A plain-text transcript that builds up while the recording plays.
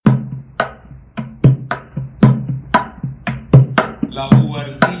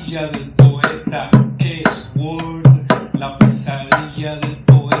guardilla del poeta es Word, la pesadilla del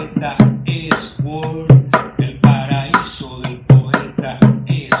poeta es Word, el paraíso del poeta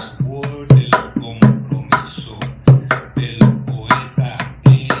es Word, el compromiso del poeta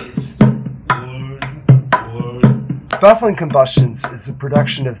es Word. Baffling Combustions is a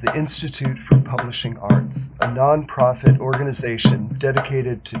production of the Institute for Publishing Arts, a non-profit organization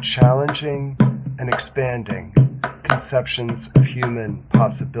dedicated to challenging and expanding conceptions of human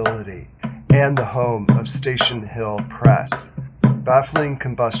possibility, and the home of Station Hill Press. Baffling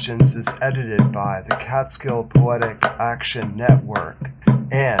Combustions is edited by the Catskill Poetic Action Network,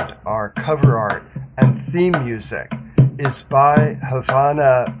 and our cover art and theme music is by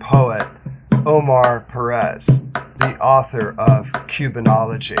Havana poet Omar Perez, the author of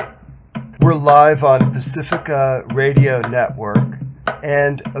Cubanology. We're live on Pacifica Radio Network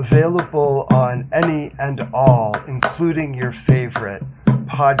and available on any and all, including your favorite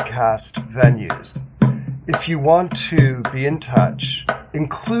podcast venues. If you want to be in touch,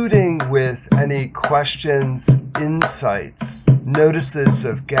 including with any questions, insights, notices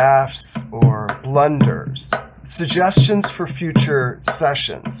of gaffes or blunders, suggestions for future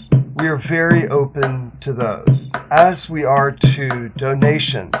sessions, we are very open to those, as we are to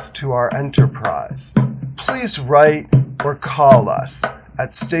donations to our enterprise. Please write or call us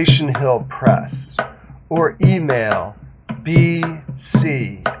at Station Hill Press or email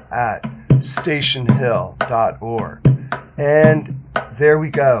bc@stationhill.org. And there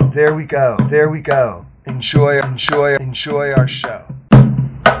we go. Enjoy our show.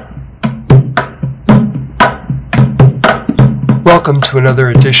 Welcome to another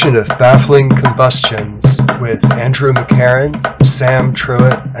edition of Baffling Combustions with Andrew McCarran, Sam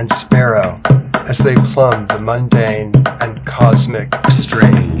Truitt, and Sparrow as they plumb the mundane and cosmic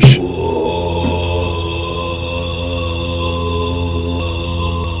strange.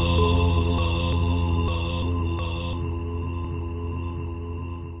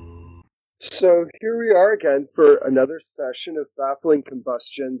 So here we are again for another session of Baffling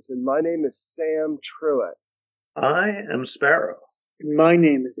Combustions, and my name is Sam Truitt. I am Sparrow. My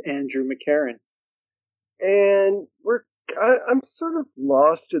name is Andrew McCarran. And I'm sort of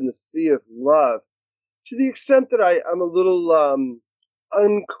lost in the sea of love, to the extent that I'm a little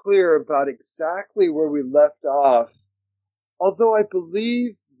unclear about exactly where we left off, although I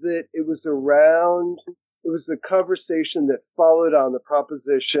believe that it was a conversation that followed on the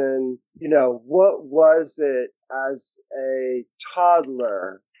proposition, what was it as a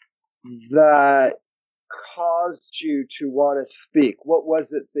toddler that caused you to want to speak? What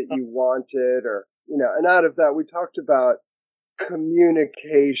was it that you wanted? Or, and out of that, we talked about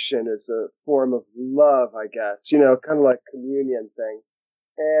communication as a form of love, I guess, kind of like communion thing.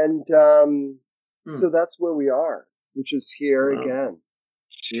 And so that's where we are, which is here again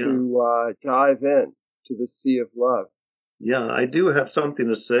to dive in to the sea of love. Yeah, I do have something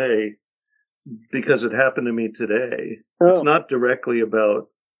to say because it happened to me today. Oh. It's not directly about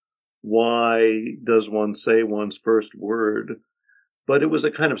why does one say one's first word, but it was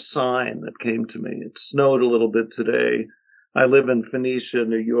a kind of sign that came to me. It snowed a little bit today. I live in Phoenicia,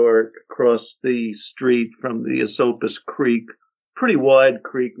 New York, across the street from the Esopus Creek, pretty wide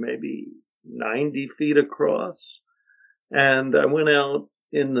creek, maybe 90 feet across. And I went out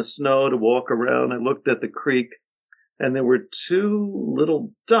in the snow to walk around. I looked at the creek, and there were two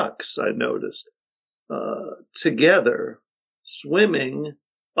little ducks, I noticed, together, swimming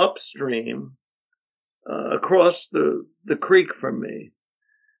upstream across the creek from me.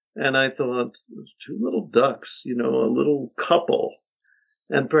 And I thought, two little ducks, a little couple,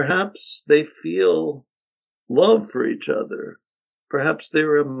 and perhaps they feel love for each other. Perhaps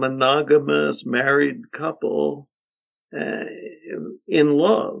they're a monogamous married couple in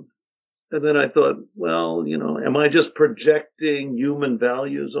love. And then I thought, well, am I just projecting human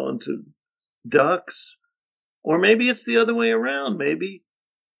values onto ducks? Or maybe it's the other way around. Maybe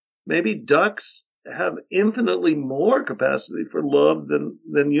ducks have infinitely more capacity for love than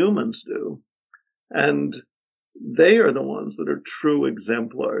humans do. And they are the ones that are true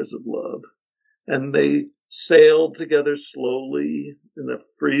exemplars of love. And they sailed together slowly in the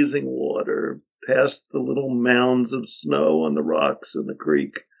freezing water past the little mounds of snow on the rocks in the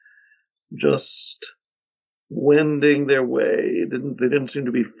creek, just wending their way. They didn't seem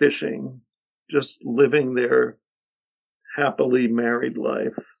to be fishing, just living their happily married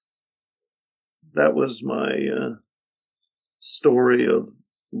life. That was my story of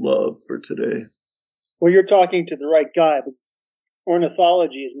love for today. Well, you're talking to the right guy, but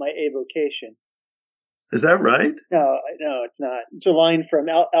ornithology is my avocation. Is that right? No, it's not. It's a line from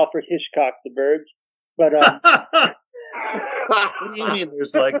Alfred Hitchcock, The Birds. But What do you mean?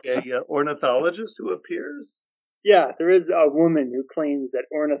 There's like a ornithologist who appears? Yeah, there is a woman who claims that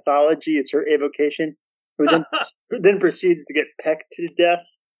ornithology is her avocation, who then proceeds to get pecked to death.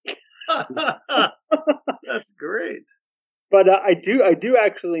 That's great. But I do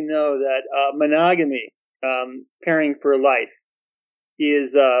actually know that monogamy, pairing for life,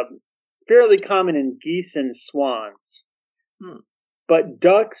 is fairly common in geese and swans. But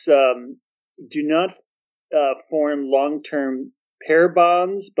ducks do not form long-term pair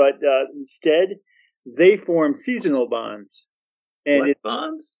bonds, but instead they form seasonal bonds. And What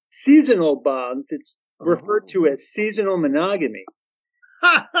bonds? Seasonal bonds. It's referred to as seasonal monogamy,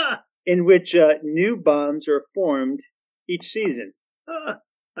 in which new bonds are formed each season.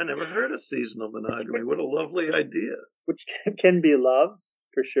 I never heard of seasonal monogamy. What a lovely idea. Which can be love,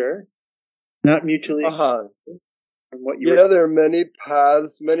 for sure. Not mutually exclusive. From what you there are many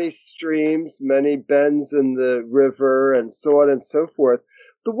paths, many streams, many bends in the river, and so on and so forth.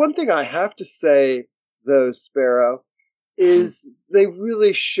 The one thing I have to say, though, Sparrow, is they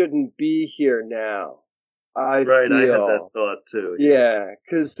really shouldn't be here now. I had feel. that thought too. Yeah,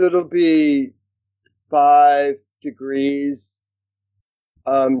 because it'll be 5 degrees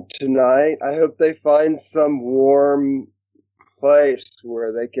tonight. I hope they find some warm place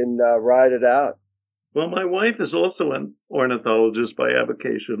where they can ride it out. Well, my wife is also an ornithologist by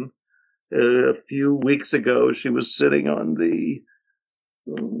avocation. A few weeks ago, she was sitting on the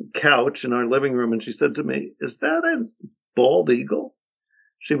couch in our living room, and she said to me, "Is that a bald eagle?"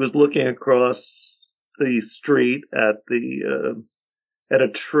 She was looking across the street at a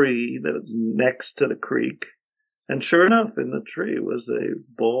tree that was next to the creek, and sure enough, in the tree was a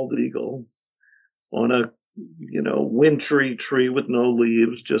bald eagle on a wintry tree with no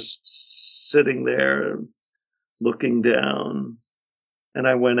leaves, just sitting there looking down. And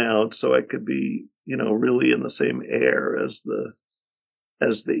I went out so I could be, really in the same air as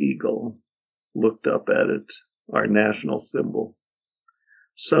the eagle, looked up at it, our national symbol.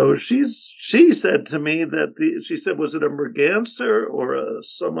 So she said to me that she said, was it a merganser or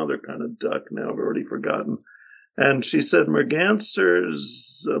some other kind of duck? Now I've already forgotten. And she said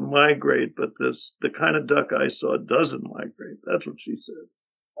mergansers migrate, but the kind of duck I saw doesn't migrate. That's what she said.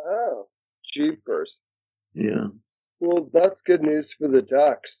 Oh, jeepers. Yeah. Well, that's good news for the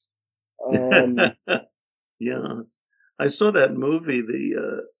ducks. Yeah. I saw that movie,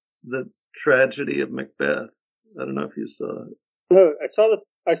 the Tragedy of Macbeth. I don't know if you saw it. No, I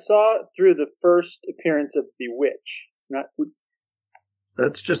saw it through the first appearance of Bewitch.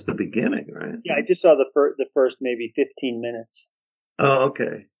 That's just the beginning, right? Yeah, I just saw the first maybe 15 minutes. Oh,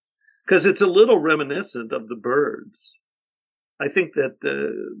 okay. Because it's a little reminiscent of The Birds. I think that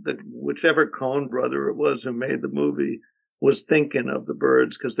whichever Coen brother it was who made the movie was thinking of The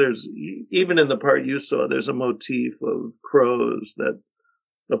Birds, because there's, even in the part you saw, there's a motif of crows that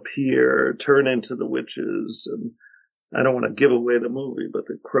appear, turn into the witches, and I don't want to give away the movie, but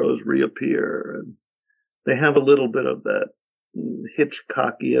the crows reappear, and they have a little bit of that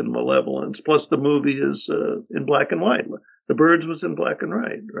Hitchcockian malevolence. Plus, the movie is in black and white. The Birds was in black and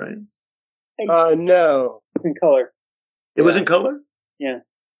white, right? No. It's in color. It was in color? Yeah.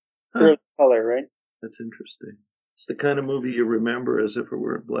 Huh. Color, right? That's interesting. It's the kind of movie you remember as if it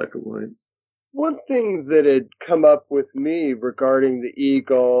were in black and white. One thing that had come up with me regarding the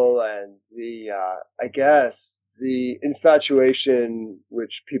eagle and I guess, the infatuation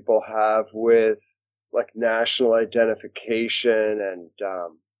which people have with like national identification and,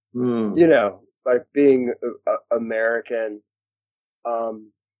 like being American,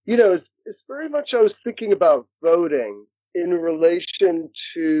 it's very much I was thinking about voting in relation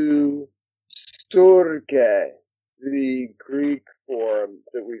to Storge, the Greek form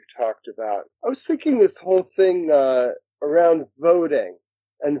that we've talked about. I was thinking this whole thing around voting,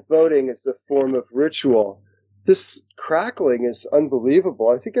 and voting is a form of ritual. This crackling is unbelievable.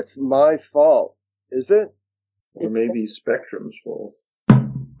 I think it's my fault. Is it? Or maybe Spectrum's fault.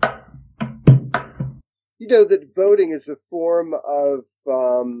 That voting is a form of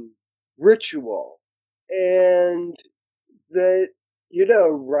ritual. And that,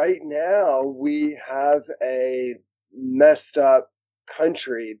 right now we have a messed up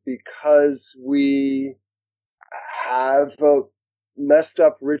country because we have a messed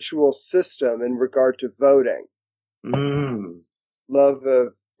up ritual system in regard to voting. Love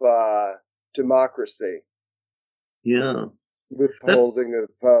of democracy. Yeah. Withholding of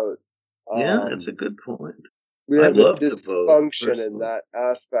vote. Yeah, that's a good point. We have love a dysfunction in that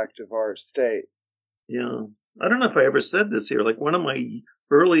aspect of our state. Yeah. I don't know if I ever said this here. Like one of my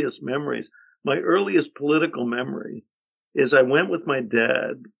earliest memories, my earliest political memory is I went with my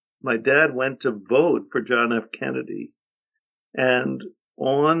dad my dad went to vote for John F. Kennedy, and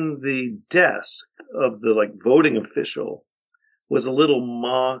on the desk of the voting official was a little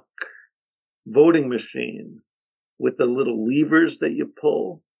mock voting machine with the little levers that you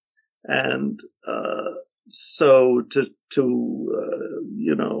pull. And so to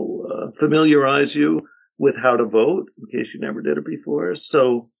familiarize you with how to vote, in case you never did it before.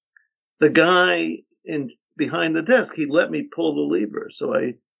 So the guy behind the desk, he let me pull the lever. So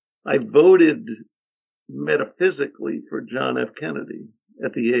I voted metaphysically for John F. Kennedy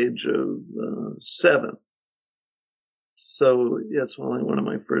at the age of 7. So it's only one of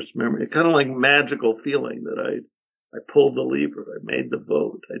my first memories. Kind of like magical feeling that I pulled the lever, I made the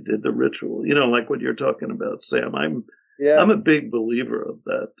vote, I did the ritual. Like what you're talking about, Sam. I'm a big believer of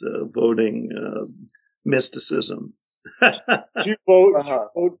that voting mysticism. Do you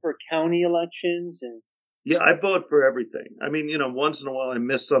vote for county elections? Yeah, I vote for everything. I mean, once in a while I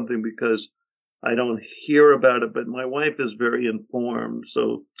miss something because I don't hear about it, but my wife is very informed.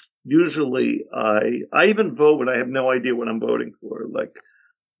 So usually I even vote when I have no idea what I'm voting for.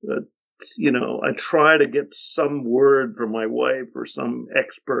 I try to get some word from my wife or some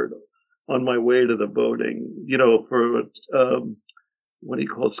expert on my way to the voting, for, what do you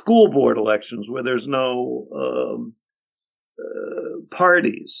call it? School board elections where there's no,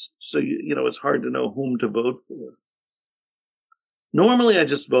 parties. So, it's hard to know whom to vote for. Normally I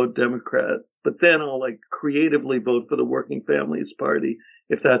just vote Democrat, but then I'll creatively vote for the Working Families Party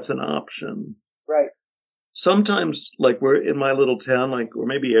if that's an option. Right. Sometimes we're in my little town, or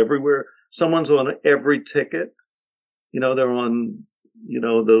maybe everywhere, someone's on every ticket. They're on,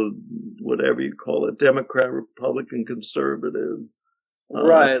 the, whatever you call it, Democrat, Republican, Conservative.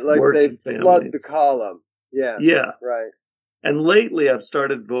 Right. They flood the column. Yeah. Yeah. Right. And lately I've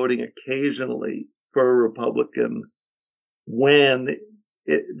started voting occasionally for a Republican when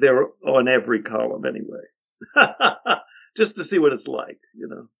they're on every column anyway, just to see what it's like,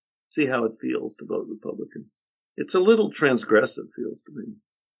 see how it feels to vote Republican. It's a little transgressive, feels to me.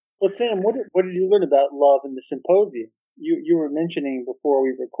 Well, Sam, what did you learn about love in the symposium? You were mentioning before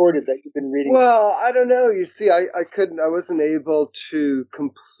we recorded that you've been reading. Well, I don't know. You see, I wasn't able to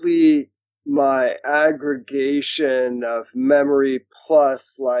complete my aggregation of memory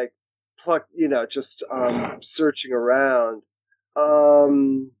plus just searching around. I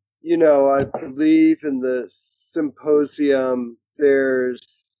believe in the symposium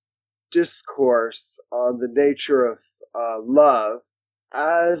there's discourse on the nature of love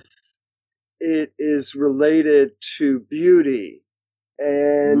as it is related to beauty,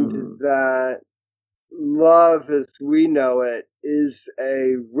 and that love as we know it is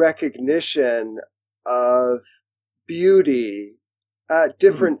a recognition of beauty at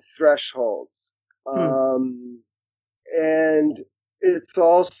different thresholds. And it's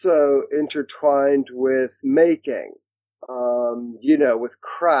also intertwined with making, with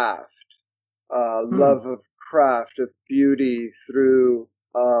craft, love of craft, of beauty through,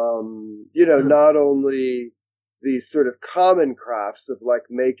 not only these sort of common crafts of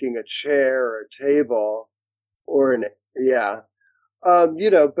making a chair or a table or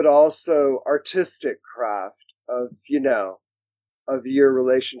but also artistic craft of your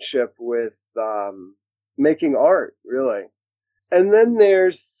relationship with, making art, really. And then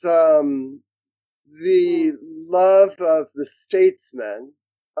there's, the love of the statesman.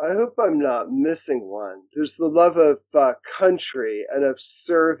 I hope I'm not missing one. There's the love of country and of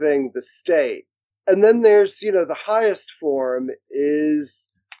serving the state. And then there's, the highest form is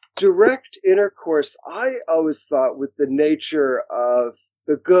direct intercourse, I always thought, with the nature of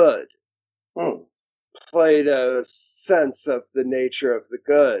the good. Plato's sense of the nature of the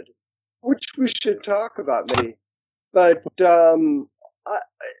good, which we should talk about maybe. But I've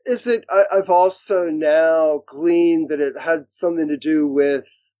also now gleaned that it had something to do with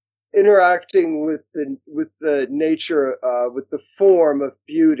interacting with the nature, with the form of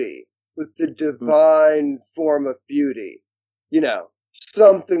beauty, with the divine form of beauty.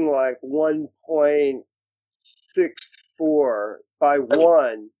 Something like 1.64 by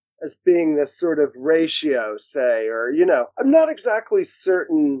 1 as being this sort of ratio, say, or, I'm not exactly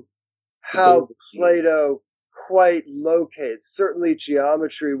certain how Plato quite locates. Certainly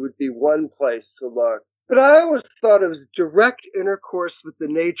geometry would be one place to look. But I always thought it was direct intercourse with the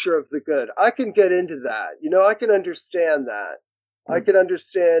nature of the good. I can get into that. I can understand that. I can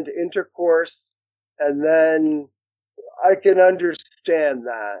understand intercourse, and then I can understand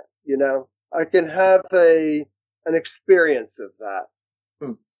that, I can have an experience of that.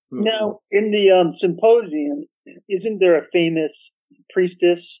 Now, in the symposium, isn't there a famous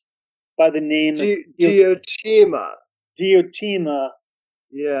priestess by the name of Diotima? Diotima,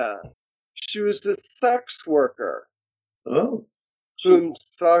 Yeah. She was a sex worker Oh, whom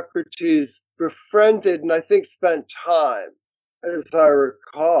Socrates befriended and I think spent time, as I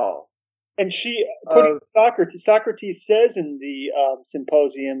recall. And she, according Of to Socrates says in the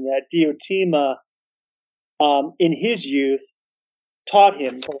symposium that Diotima, in his youth, taught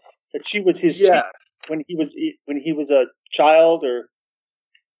him that she was his chief yes. when he was a child or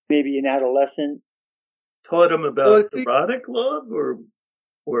maybe an adolescent. taught him about Well, I think erotic love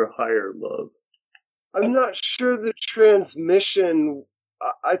or higher love. I'm not sure the transmission.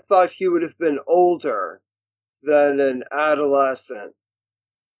 I thought he would have been older than an adolescent,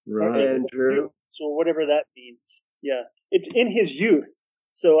 Right. Andrew. So whatever that means. Yeah. It's in his youth.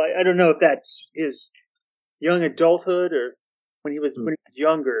 So I don't know if that's his young adulthood or when he was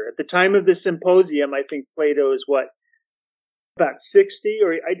younger. At the time of the symposium, I think Plato is about 60,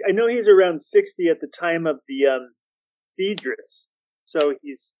 or I know he's around 60 at the time of the Phaedrus. So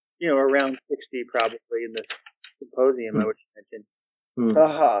he's, around 60 probably in the symposium, I would imagine.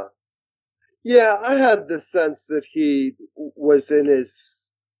 Uh-huh. Yeah, I had the sense that he was in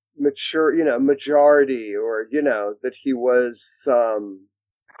his majority, or, that he was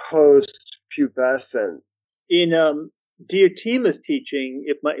post-pubescent. In Diotima's teaching,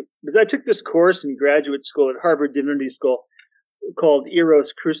 because I took this course in graduate school at Harvard Divinity School called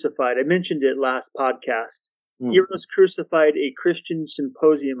Eros Crucified. I mentioned it last podcast. Eros Crucified, a Christian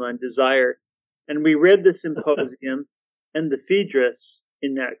Symposium on Desire. And we read the symposium and the Phaedrus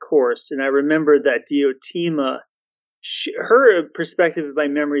in that course. And I remember that Diotima, her perspective, if my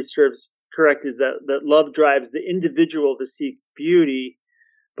memory serves correct, is that love drives the individual to seek beauty.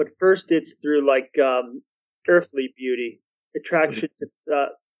 But first it's through earthly beauty, attraction to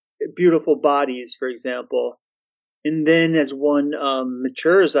beautiful bodies, for example. And then as one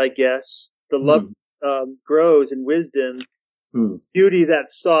matures, I guess, the love grows in wisdom. Beauty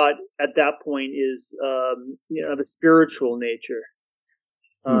that's sought at that point is of a spiritual nature,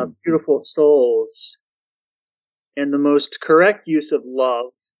 beautiful souls. And the most correct use of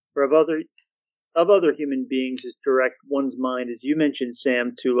love or of other human beings is to direct one's mind, as you mentioned,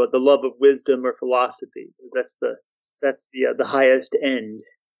 Sam, to the love of wisdom or philosophy. That's the highest end.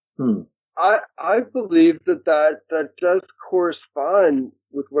 I believe that does correspond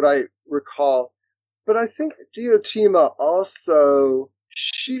with what I recall, but I think Diotima also,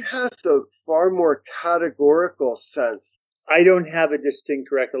 she has a far more categorical sense. I don't have a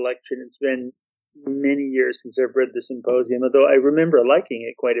distinct recollection. It's been many years since I've read the symposium, although I remember liking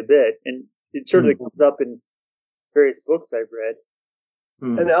it quite a bit, and it certainly comes up in various books I've read.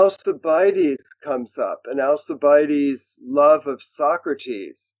 And Alcibiades comes up, and Alcibiades' love of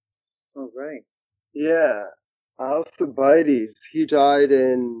Socrates. Oh, right. Yeah, Alcibiades, he died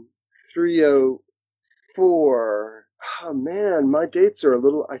in 304. Oh man, my dates are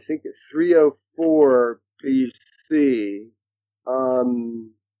I think 304 BC.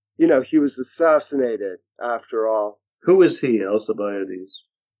 He was assassinated after all. Who is he, Alcibiades?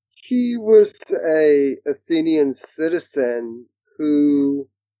 He was a Athenian citizen who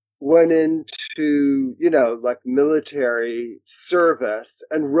went into, military service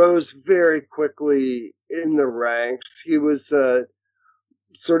and rose very quickly in the ranks. He was a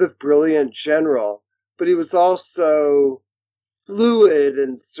sort of brilliant general, but he was also fluid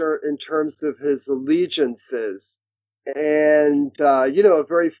in terms of his allegiances, and a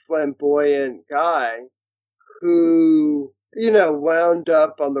very flamboyant guy who wound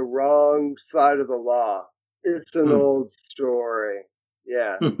up on the wrong side of the law. It's an old story.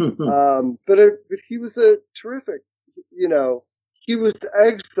 Yeah. But he was a terrific, he was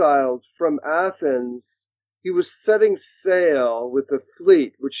exiled from Athens. He was setting sail with a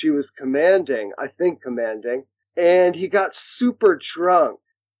fleet, which he was commanding, and he got super drunk.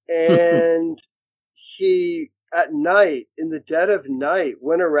 And he, at night, in the dead of night,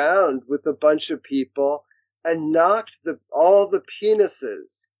 went around with a bunch of people and knocked all the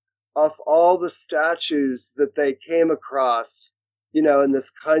penises off all the statues that they came across, in this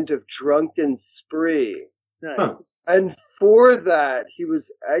kind of drunken spree. Nice. And for that, he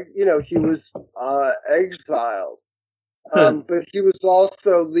was exiled. But he was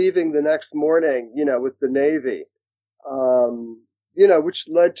also leaving the next morning, with the Navy, which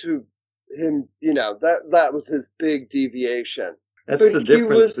led to him, that was his big deviation. That's but the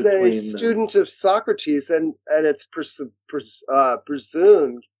difference he was a student of Socrates, and it's presumed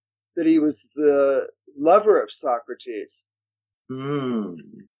that he was the lover of Socrates.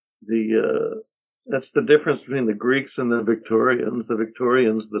 That's the difference between the Greeks and the Victorians. The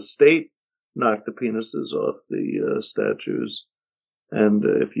Victorians, the state knocked the penises off the statues, and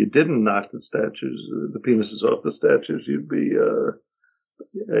if you didn't knock the penises off the statues, you'd be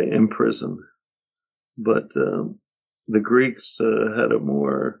in prison. But the Greeks had a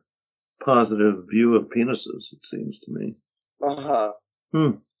more positive view of penises, it seems to me. Uh-huh.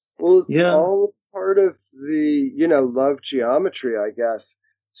 Hmm. Well, it's Yeah. all part of the, love geometry, I guess.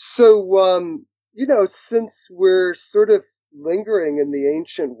 So, since we're sort of lingering in the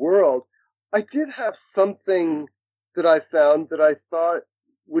ancient world, I did have something that I found that I thought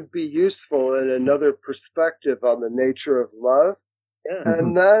would be useful in another perspective on the nature of love, Yeah.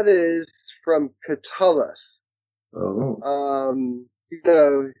 and that is from Catullus. Oh.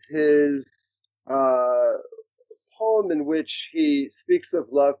 His poem in which he speaks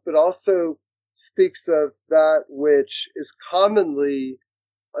of love, but also speaks of that which is commonly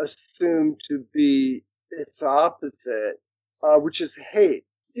assumed to be its opposite, which is hate,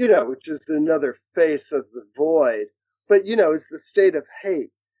 which is another face of the void, but, is the state of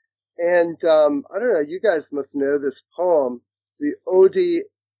hate. And I don't know, you guys must know this poem, the Odi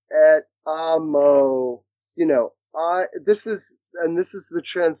et Amo. This is the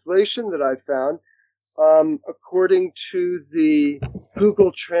translation that I found, according to the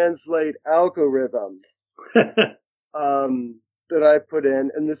Google Translate algorithm that I put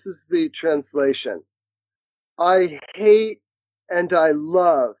in, and this is the translation. I hate and I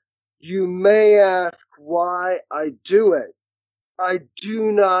love. You may ask why I do it. I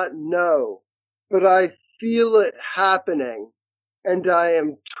do not know, but I feel it happening, and I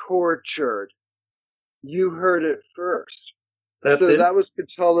am tortured. You heard it first. That's So it? that was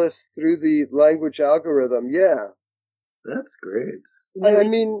Catullus through the language algorithm. Yeah. That's great. I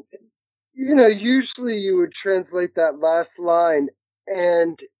mean, usually you would translate that last line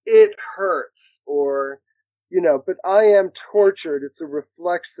and it hurts, or, but I am tortured. It's a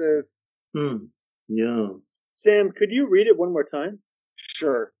reflexive. Yeah. Sam, could you read it one more time?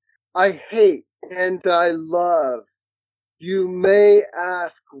 Sure. I hate and I love. You may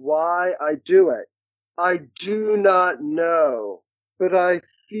ask why I do it. I do not know, but I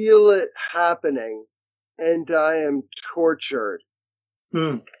feel it happening, and I am tortured.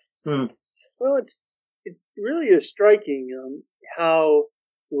 Hmm. Well, it really is striking how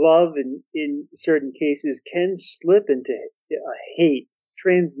love in certain cases can slip into hate,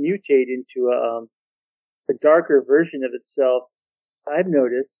 transmutate into a darker version of itself. I've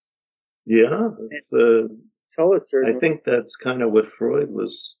noticed. Yeah. It's, I think that's kind of what Freud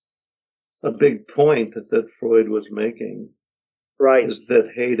was, a big point that Freud was making. Right. Is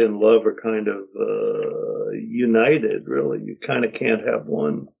that hate and love are kind of united, really. You kind of can't have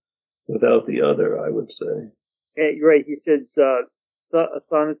one without the other, I would say. Right. He says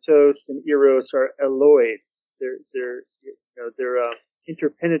Thanatos and Eros are alloyed. They're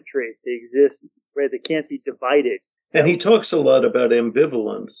interpenetrate. They exist. Right. They can't be divided. And he talks a lot about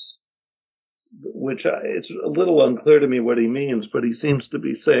ambivalence, which it's a little unclear to me what he means, but he seems to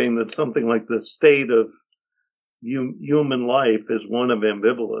be saying that something like the state of human life is one of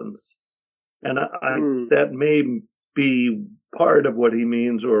ambivalence. And that may be part of what he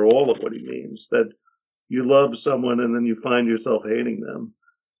means, or all of what he means, that you love someone and then you find yourself hating them.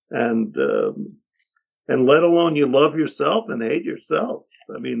 And let alone you love yourself and hate yourself.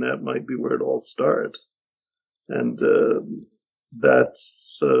 I mean, that might be where it all starts. And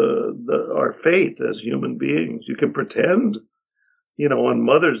that's our fate as human beings. You can pretend, on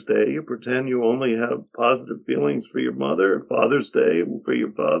Mother's Day, you pretend you only have positive feelings for your mother. Father's Day for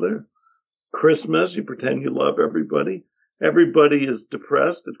your father. Christmas, you pretend you love everybody. Everybody is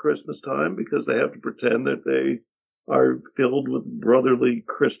depressed at Christmas time because they have to pretend that they are filled with brotherly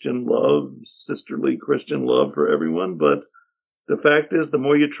Christian love, sisterly Christian love for everyone. But the fact is, the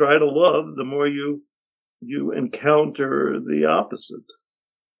more you try to love, the more you encounter the opposite.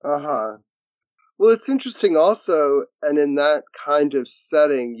 Uh-huh. Well, it's interesting also, and in that kind of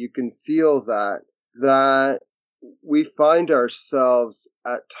setting, you can feel that we find ourselves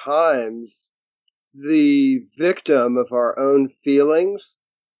at times the victim of our own feelings.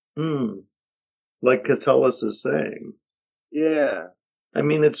 Like Catullus is saying. Yeah. I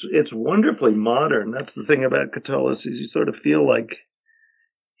mean, it's wonderfully modern. That's the thing about Catullus, is you sort of feel like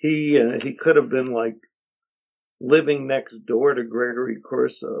he could have been like living next door to Gregory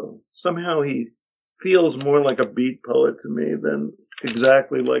Corso. Somehow he feels more like a beat poet to me than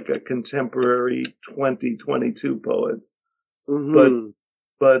exactly like a contemporary 2022 poet.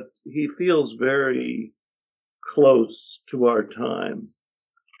 But he feels very close to our time.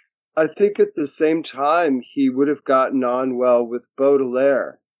 I think at the same time he would have gotten on well with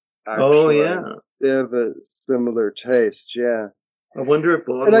Baudelaire. Actually. Oh yeah, they have a similar taste. Yeah. I wonder if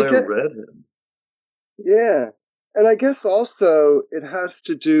Baudelaire read him. Yeah. And I guess also it has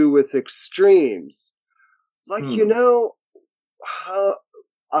to do with extremes. Like, how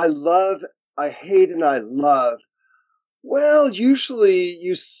I hate, and I love. Well, usually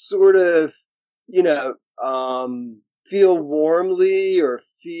you sort of, you know, feel warmly or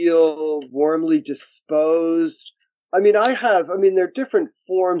feel warmly disposed. I mean, there are different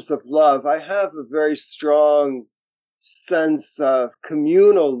forms of love. I have a very strong sense of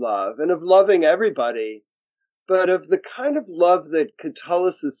communal love and of loving everybody, but of the kind of love that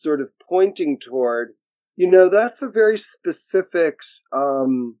Catullus is sort of pointing toward, that's a very specific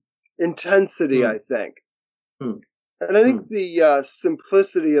intensity, I think. And I think the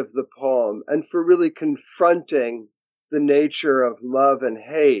simplicity of the poem, and for really confronting the nature of love and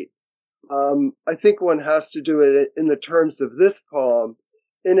hate, I think one has to do it in the terms of this poem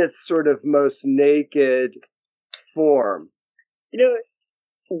in its sort of most naked form.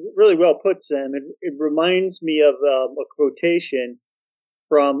 Really well put, Sam. It reminds me of a quotation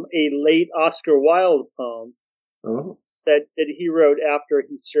from a late Oscar Wilde poem that he wrote after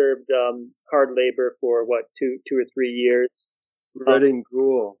he served hard labor for, 2 or 3 years. Reading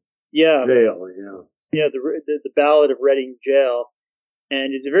Gaol. Yeah. Jail, yeah. Yeah, the Ballad of Reading Gaol.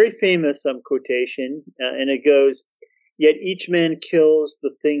 And it's a very famous quotation, and it goes, "Yet each man kills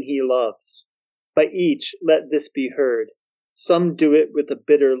the thing he loves. By each let this be heard. Some do it with a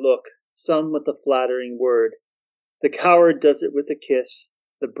bitter look, some with a flattering word. The coward does it with a kiss,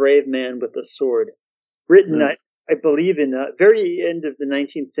 the brave man with a sword." Written, I believe, in the very end of the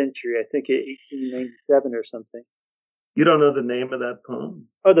 19th century, I think 1897 or something. You don't know the name of that poem?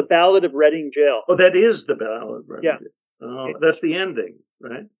 Oh, the Ballad of Reading Gaol. Oh, that is the Ballad of Reading Gaol. Oh, that's the ending,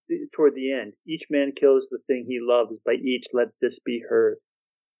 right? Toward the end. Each man kills the thing he loves, by each let this be heard.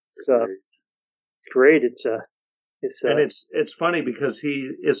 So great. And it's funny because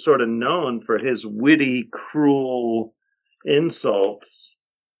he is sort of known for his witty, cruel insults,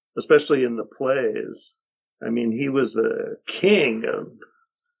 especially in the plays. I mean, he was a king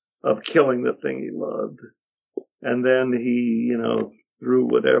of killing the thing he loved. And then he, through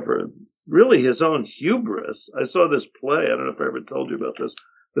whatever, really his own hubris. I saw this play. I don't know if I ever told you about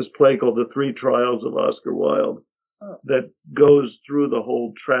this play called The Three Trials of Oscar Wilde that goes through the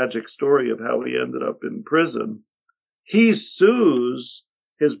whole tragic story of how he ended up in prison. He sues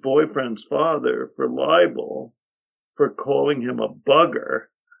his boyfriend's father for libel, for calling him a bugger.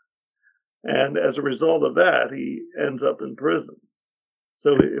 And as a result of that, he ends up in prison.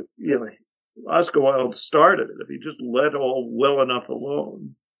 So if, Oscar Wilde started it, if he just let all well enough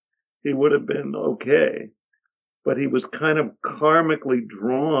alone, he would have been okay. But he was kind of karmically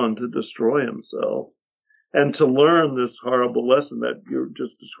drawn to destroy himself and to learn this horrible lesson that you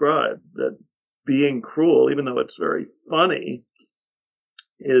just described, that being cruel, even though it's very funny,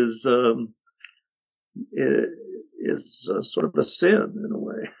 is sort of a sin in a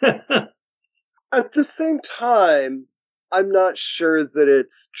way. At the same time, I'm not sure that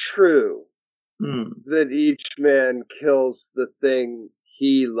it's true that each man kills the thing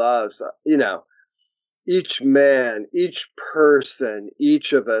he loves. Each man, each person,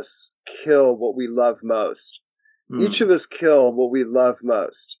 each of us kill what we love most. Each of us kill what we love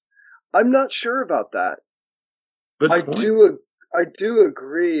most. I'm not sure about that. Good point. I do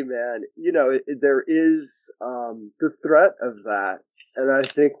agree, man. There is the threat of that, and I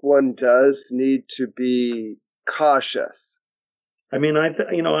think one does need to be cautious. I mean, I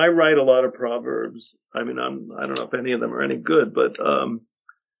write a lot of proverbs. I mean, I don't know if any of them are any good, but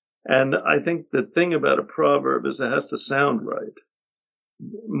and I think the thing about a proverb is it has to sound right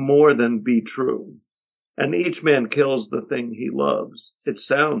more than be true. And each man kills the thing he loves. It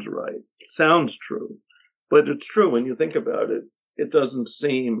sounds right. It sounds true. But it's true when you think about it. It doesn't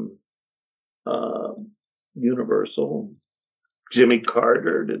seem universal. Jimmy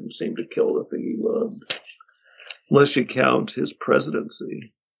Carter didn't seem to kill the thing he loved, unless you count his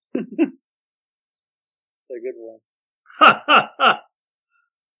presidency. A good one.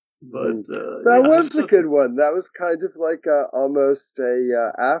 But that was a good one. That was kind of like almost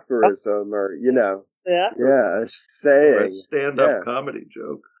a aphorism, or a saying, or a stand-up comedy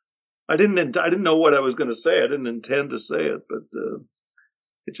joke. I didn't know what I was going to say. I didn't intend to say it, but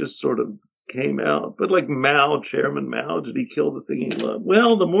it just sort of came out. But like Chairman Mao, did he kill the thing he loved?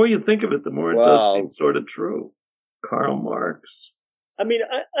 Well, the more you think of it, the more it does seem sort of true. Karl Marx. I mean,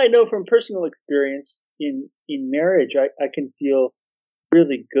 I know from personal experience in marriage, I can feel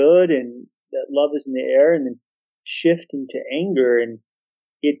really good and that love is in the air, and then shift into anger, and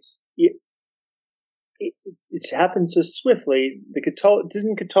it happens so swiftly.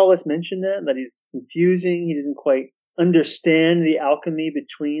 Didn't Catullus mention that he's confusing? He doesn't quite understand the alchemy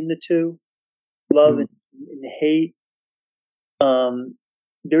between the two, love and hate.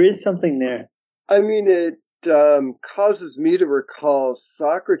 There is something there. I mean, causes me to recall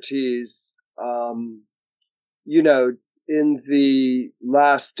Socrates, you know, in the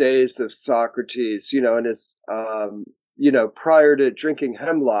last days of Socrates, you know, in his, you know, prior to drinking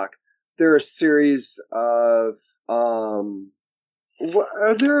hemlock, there are a series of, are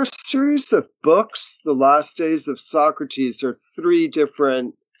there a series of books? The last days of Socrates are three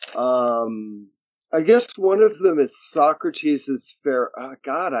different, I guess one of them is Socrates' fair,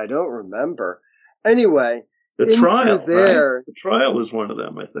 God, I don't remember. Anyway, The trial, there, right? The trial is one of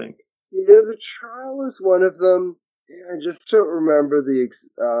them, I think. yeah, the trial is one of them. Yeah, I just don't remember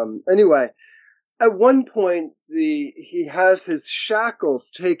anyway, at one point, he has his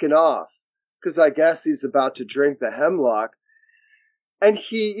shackles taken off because I guess he's about to drink the hemlock. And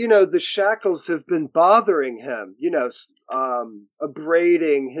you know, the shackles have been bothering him, you know,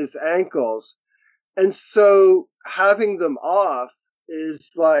 abrading his ankles. And so having them off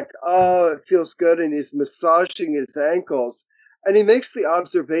is like, oh, it feels good. And he's massaging his ankles. And he makes the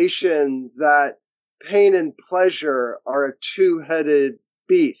observation that pain and pleasure are a two-headed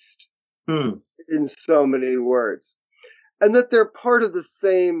beast in so many words, and that they're part of the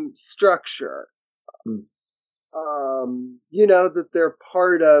same structure. You know, that they're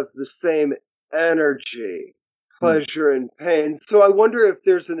part of the same energy, pleasure and pain. So I wonder if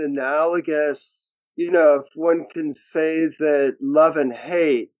there's an analogous, you know, if one can say that love and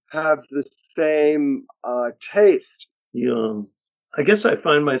hate have the same taste. Yeah. I guess I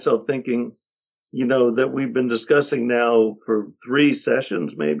find myself thinking, you know, that we've been discussing now for 3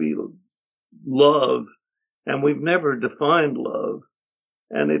 sessions, maybe, love, and we've never defined love.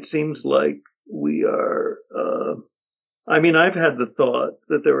 And it seems like we are, I mean, I've had the thought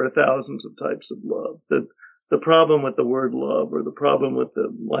that there are thousands of types of love, that the problem with the word love, or the problem with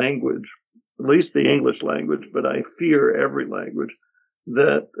the language, at least the English language, but I fear every language,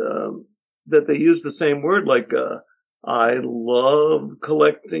 that they use the same word, like, I love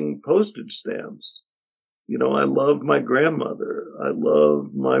collecting postage stamps. You know, I love my grandmother. I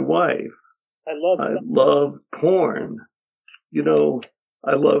love my wife. I love porn. You know,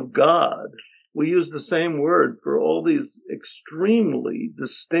 I love God. We use the same word for all these extremely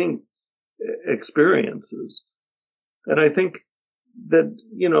distinct experiences. And I think that,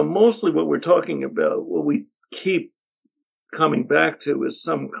 you know, mostly what we're talking about, what we keep coming back to, is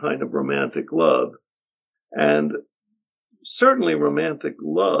some kind of romantic love. And certainly romantic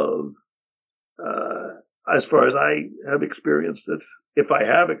love, as far as I have experienced it, if I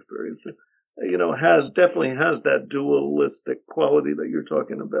have experienced it, you know, definitely has that dualistic quality that you're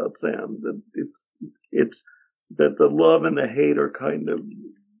talking about, Sam. That it's that the love and the hate are kind of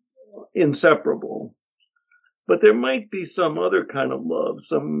inseparable. But there might be some other kind of love,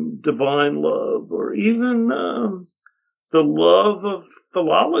 some divine love, or even the love of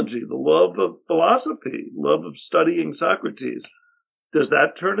philology, the love of philosophy, love of studying Socrates. Does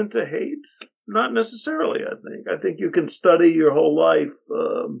that turn into hate? Not necessarily, I think. I think you can study your whole life,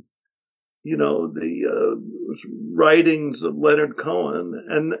 you know, the writings of Leonard Cohen,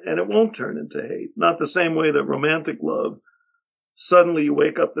 and it won't turn into hate. Not the same way that romantic love, suddenly you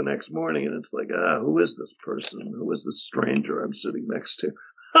wake up the next morning and it's like, who is this person? Who is this stranger I'm sitting next to?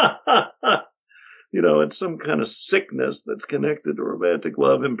 You know, it's some kind of sickness that's connected to romantic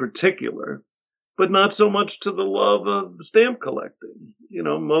love in particular, but not so much to the love of stamp collecting. You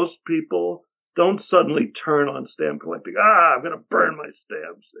know, most people don't suddenly turn on stamp collecting. I'm going to burn my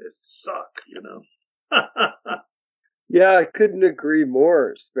stamps. They suck, you know. Yeah, I couldn't agree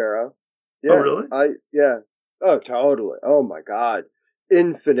more, Sparrow. Yeah, oh, really? Yeah. Oh, totally. Oh my God.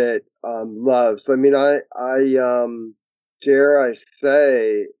 Infinite, loves. I mean, I dare I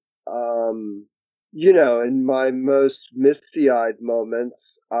say, you know, in my most misty-eyed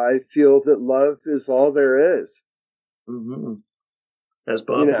moments, I feel that love is all there is. Mm-hmm. As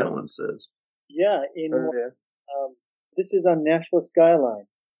Bob Dylan says. Yeah, this is on Nashville Skyline.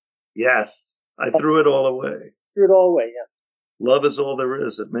 Yes, I threw it all away. Threw it all away, yeah. Love is all there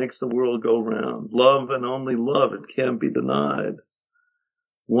is. It makes the world go round. Love and only love. It can't be denied.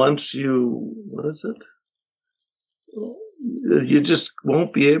 Once what is it? You just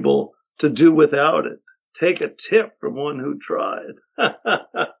won't be able to do without it. Take a tip from one who tried.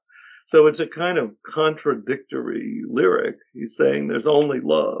 So it's a kind of contradictory lyric. He's saying there's only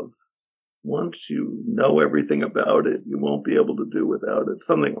love. Once you know everything about it, you won't be able to do without it.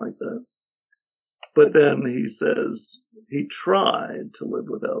 Something like that. But then he says he tried to live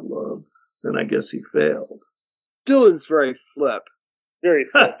without love, and I guess he failed. Dylan's very flip. Very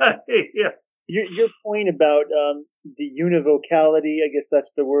flip. Yeah. Your point about the univocality, I guess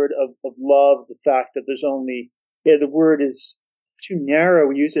that's the word of love, the fact that there's only, the word is too narrow.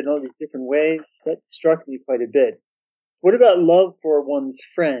 We use it in all these different ways. That struck me quite a bit. What about love for one's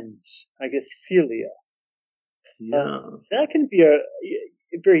friends? I guess philia. Yeah. That can be a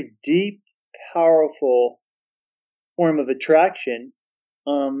very deep, powerful form of attraction.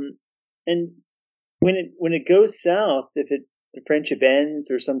 And when it goes south, if the friendship ends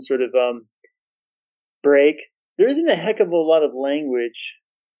or some sort of break, there isn't a heck of a lot of language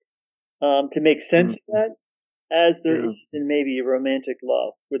to make sense of that, as there is in maybe romantic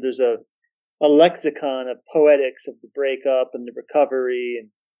love, where there's a lexicon of poetics of the breakup and the recovery,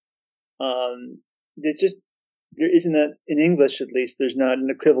 and there isn't that in English, at least. There's not an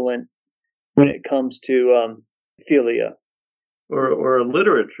equivalent when it comes to philia or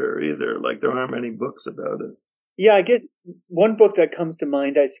literature either. Like there aren't many books about it. Yeah, I guess one book that comes to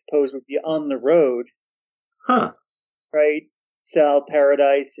mind, I suppose, would be On the Road. Huh. Right? Sal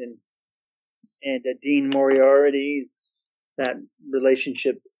Paradise and Dean Moriarty. That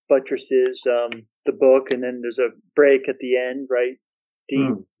relationship buttresses the book, and then there's a break at the end, right?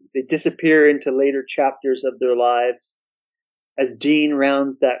 They disappear into later chapters of their lives as Dean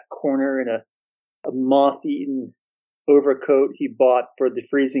rounds that corner in a moth-eaten overcoat he bought for the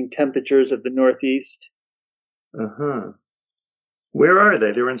freezing temperatures of the Northeast. Uh-huh. Where are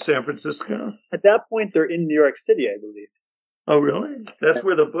they? They're in San Francisco? At that point, they're in New York City, I believe. Oh, really? That's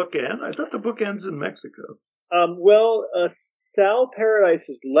where the book ends? I thought the book ends in Mexico. Sal Paradise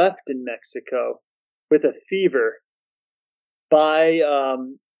is left in Mexico with a fever by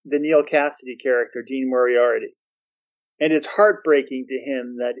the Neil Cassidy character, Dean Moriarty. And it's heartbreaking to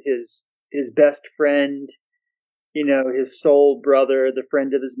him that his best friend, his soul brother, the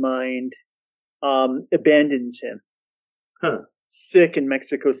friend of his mind, abandons him. Huh. Sick in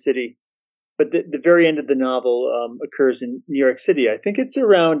Mexico City. But the very end of the novel occurs in New York City. I think it's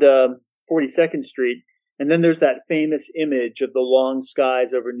around 42nd Street. And then there's that famous image of the long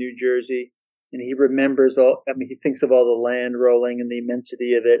skies over New Jersey. And he remembers he thinks of all the land rolling and the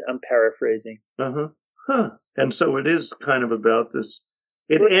immensity of it. I'm paraphrasing. Uh-huh. Huh. And so it is kind of about this.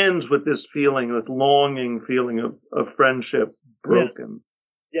 It ends with this feeling, this longing feeling of friendship broken.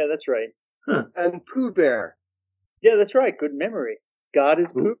 Yeah, that's right. Huh. And Pooh Bear. Yeah, that's right. Good memory. God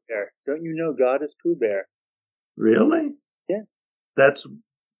is Pooh Bear. Don't you know God is Pooh Bear? Really? Yeah. That's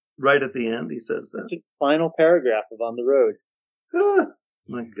right at the end, he says that. It's the final paragraph of On the Road. Ah,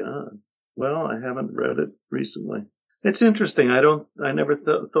 my God. Well, I haven't read it recently. It's interesting. I never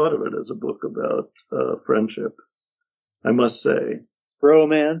thought of it as a book about friendship, I must say.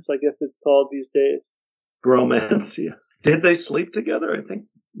 Bromance, I guess it's called these days. Bromance, yeah. Did they sleep together? I think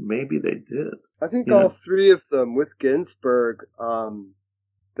maybe they did. I think all three of them with Ginsberg,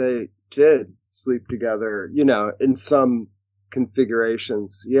 they did sleep together, in some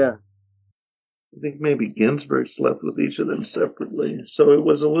configurations. Yeah. I think maybe Ginsberg slept with each of them separately. So it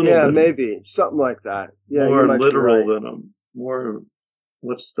was a little bit maybe. Something like that. Yeah, more literal than more,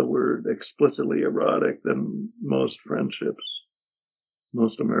 what's the word, explicitly erotic than most friendships.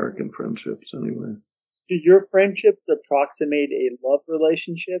 Most American friendships, anyway. Do your friendships approximate a love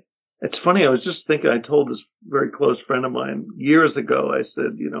relationship? It's funny. I was just thinking, I told this very close friend of mine years ago, I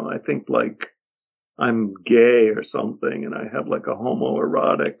said, I think like I'm gay or something, and I have like a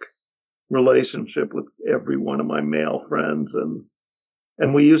homoerotic relationship with every one of my male friends.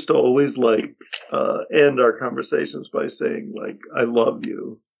 And we used to always end our conversations by saying like, I love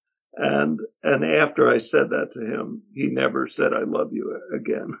you. And after I said that to him, he never said, I love you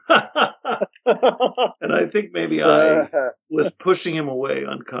again. And I think maybe I was pushing him away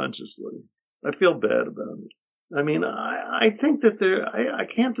unconsciously. I feel bad about it. I mean, I think that I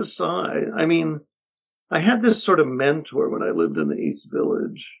can't decide. I mean, I had this sort of mentor when I lived in the East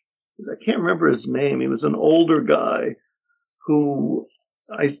Village. I can't remember his name. He was an older guy who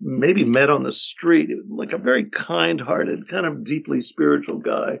I maybe met on the street, like a very kind-hearted, kind of deeply spiritual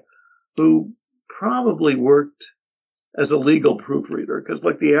guy who probably worked as a legal proofreader, because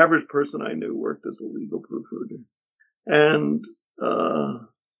like the average person I knew worked as a legal proofreader. And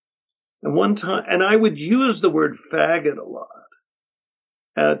one time, and I would use the word faggot a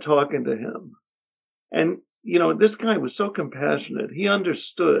lot talking to him. And, this guy was so compassionate. He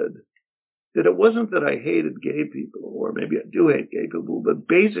understood that it wasn't that I hated gay people, or maybe I do hate gay people, but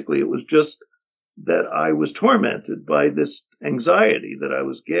basically it was just that I was tormented by this anxiety that I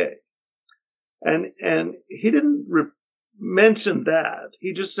was gay. And he didn't mention that.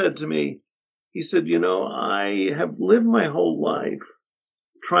 He just said to me, he said, I have lived my whole life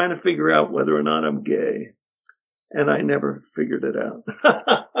trying to figure out whether or not I'm gay. And I never figured it out.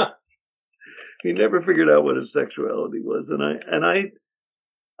 He never figured out what his sexuality was. And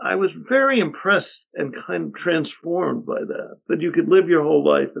I was very impressed and kind of transformed by that you could live your whole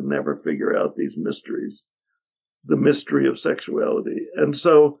life and never figure out these mysteries, the mystery of sexuality. And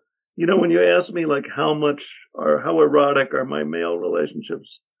so, when you ask me like how much or how erotic are my male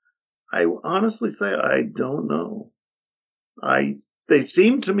relationships, I honestly say I don't know. They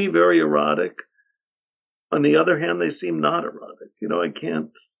seem to me very erotic. On the other hand, they seem not erotic. I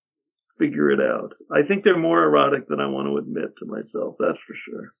can't figure it out. I think they're more erotic than I want to admit to myself, that's for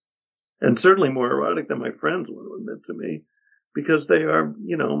sure. And certainly more erotic than my friends want to admit to me, because they are,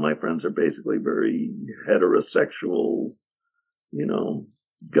 my friends are basically very heterosexual,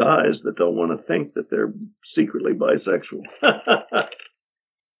 guys that don't want to think that they're secretly bisexual.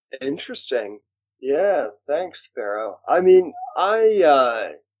 Interesting. Yeah, thanks, Sparrow. I mean, I've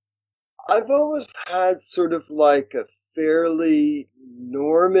always had sort of like a fairly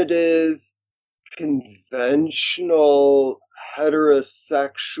normative, conventional,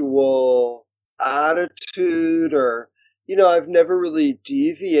 heterosexual attitude, or, I've never really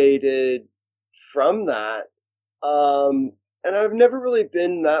deviated from that. And I've never really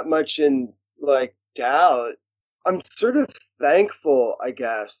been that much in like doubt. I'm sort of thankful, I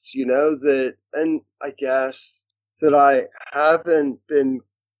guess, and I guess that I haven't been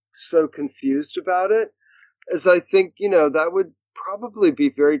so confused about it, as I think, that would probably be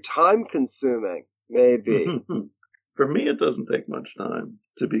very time consuming, maybe. For me, it doesn't take much time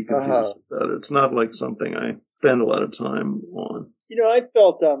to be confused about it. It's not like something I spend a lot of time on. I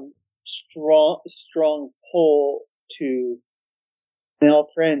felt strong pull to male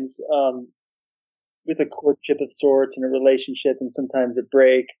friends with a courtship of sorts and a relationship, and sometimes a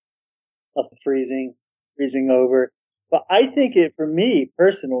break, also freezing over. But I think for me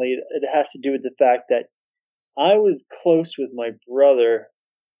personally, it has to do with the fact that I was close with my brother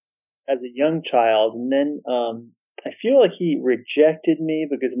as a young child, and then I feel like he rejected me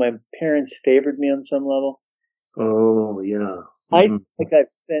because my parents favored me on some level. Oh, yeah. Mm-hmm. I think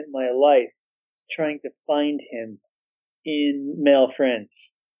I've spent my life trying to find him in male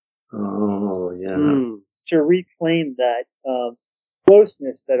friends. Oh, yeah. To reclaim that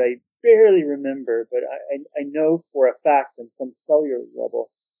closeness that I barely remember, but I know for a fact on some cellular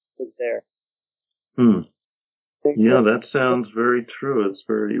level was there. Yeah, that sounds very true. It's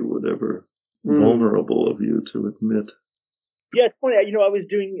very vulnerable of you to admit. Yeah, it's funny. I was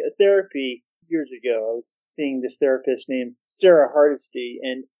doing therapy years ago. I was seeing this therapist named Sarah Hardesty,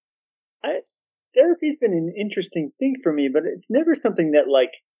 and therapy's been an interesting thing for me, but it's never something that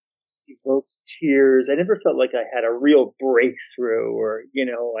like evokes tears. I never felt like I had a real breakthrough or,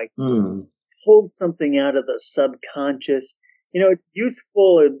 pulled something out of the subconscious. It's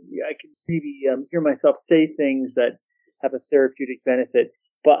useful. I can maybe hear myself say things that have a therapeutic benefit.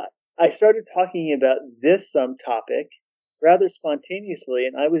 But I started talking about this topic rather spontaneously,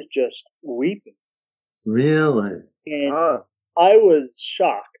 and I was just weeping. Really? And I was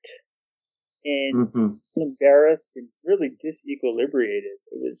shocked and embarrassed and really disequilibrated.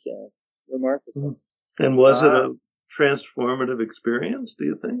 It was remarkable. And was it a transformative experience, do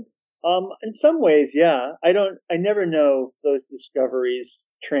you think? In some ways, yeah. I never know if those discoveries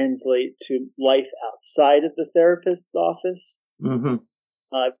translate to life outside of the therapist's office. But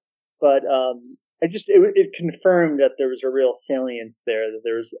it confirmed that there was a real salience there, that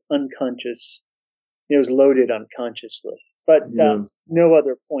there was unconscious, it was loaded unconsciously, but no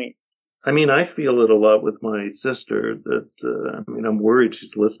other point. I mean, I feel it a lot with my sister that, I'm worried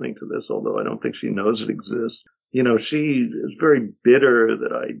she's listening to this, although I don't think she knows it exists. She is very bitter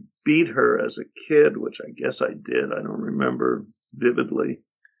that I beat her as a kid, which I guess I did. I don't remember vividly.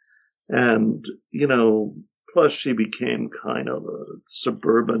 And, plus she became kind of a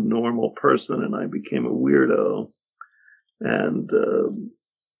suburban normal person and I became a weirdo. And,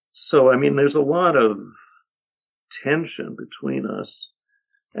 so, there's a lot of tension between us.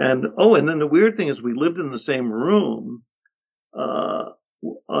 And then the weird thing is we lived in the same room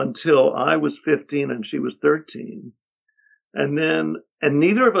until I was 15 and she was 13. And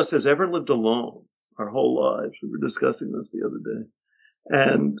neither of us has ever lived alone our whole lives. We were discussing this the other day.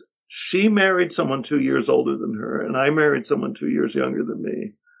 And she married someone 2 years older than her, and I married someone 2 years younger than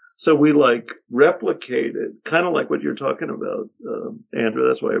me. So we replicated, kind of like what you're talking about, Andrew.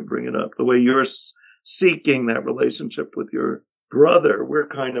 That's why I bring it up. The way you're seeking that relationship with your brother, we're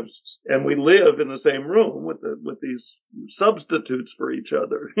and we live in the same room with these substitutes for each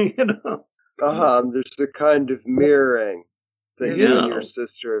other, There's a kind of mirroring that you and your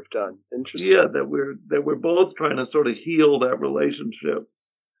sister have done. Interesting. Yeah, that we're both trying to sort of heal that relationship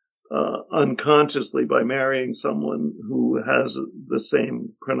unconsciously by marrying someone who has the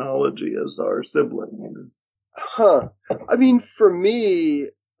same chronology as our sibling. For me,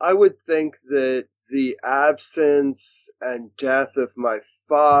 I would think that the absence and death of my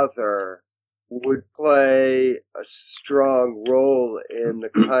father would play a strong role in the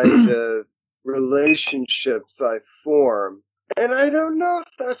kind of relationships I form. And I don't know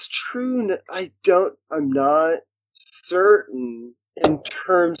if that's true. I'm not certain in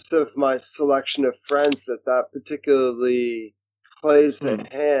terms of my selection of friends that particularly plays a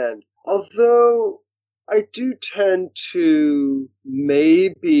hand. Although I do tend to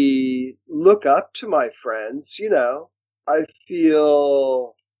maybe look up to my friends, I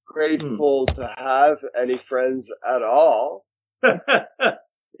feel grateful to have any friends at all.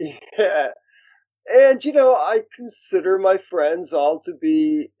 Yeah. And, I consider my friends all to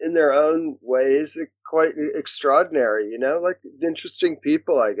be, in their own ways, quite extraordinary, like interesting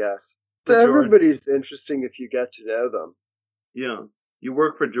people, I guess. So everybody's interesting if you get to know them. Yeah. You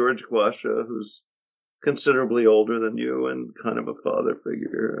work for George Guasha, who's considerably older than you and kind of a father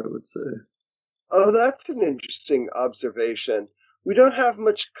figure, I would say. Oh, that's an interesting observation. We don't have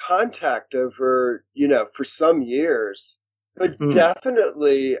much contact over, for some years. But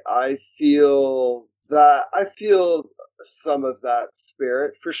definitely I feel some of that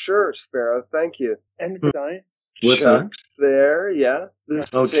spirit for sure, Sparrow. Thank you. And Diane? What's Chuck's there, yeah. The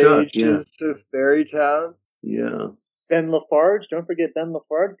Sages of Barrytown. Yeah. Ben Lafarge. Don't forget Ben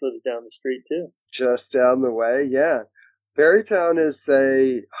Lafarge lives down the street too. Just down the way, yeah. Barrytown is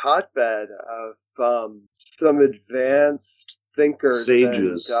a hotbed of some advanced thinkers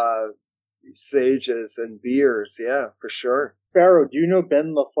and sages and beers, yeah, for sure. Sparrow, do you know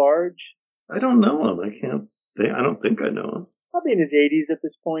Ben Lafarge? I don't know him. I don't think I know him. Probably in his 80s at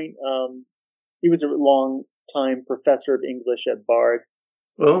this point. He was a long-time professor of English at Bard.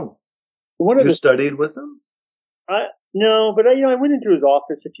 Oh, you studied with him? No, but I went into his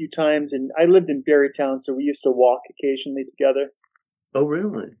office a few times, and I lived in Barrytown, so we used to walk occasionally together. Oh,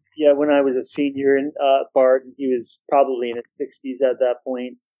 really? Yeah, when I was a senior in Bard, he was probably in his 60s at that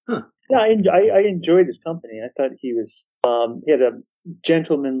point. Huh. Yeah, I enjoyed his company. I thought he was he had a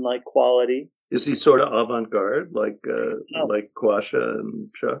gentleman-like quality. Is he sort of avant-garde, like Guasha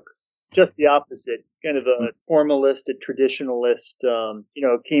and Chuck? Just the opposite, kind of a formalist, a traditionalist.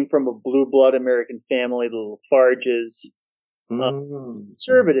 Came from a blue blood American family, the Lafarges.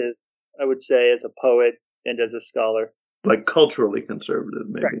 Conservative, I would say, as a poet and as a scholar. Like culturally conservative,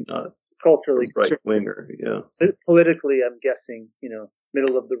 maybe not culturally right winger. Yeah. Politically, I'm guessing,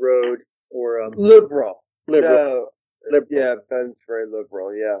 middle of the road or liberal. No, liberal. Yeah, Ben's very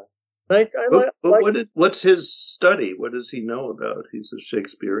liberal. Yeah. What's his study? What does he know about? He's a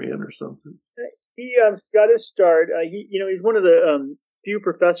Shakespearean or something. He got his start. He's one of the few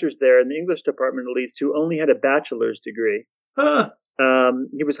professors there in the English department, at least, who only had a bachelor's degree. Huh.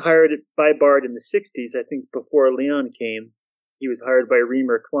 He was hired by Bard in the 60s, I think, before Leon came. He was hired by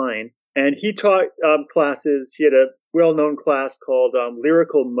Reamer Klein, and he taught classes. He had a well-known class called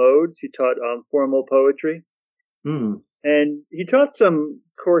Lyrical Modes. He taught formal poetry. And he taught some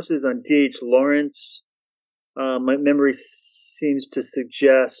courses on D.H. Lawrence. My memory seems to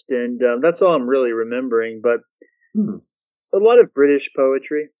suggest, and that's all I'm really remembering, but a lot of British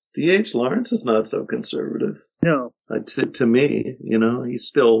poetry. D.H. Lawrence is not so conservative. No. To me, he's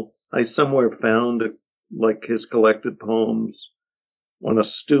still, I somewhere found like his collected poems on a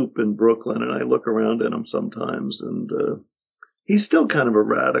stoop in Brooklyn, and I look around at him sometimes, and he's still kind of a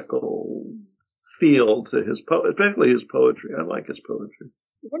radical feel to his especially his poetry. I like his poetry.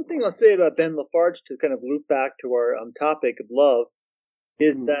 One thing I'll say about Ben Lafarge, to kind of loop back to our topic of love,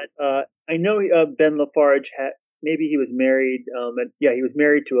 is that I know Ben Lafarge maybe he was married. He was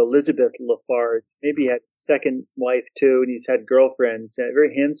married to Elizabeth Lafarge. Maybe he had a second wife too, and he's had girlfriends. A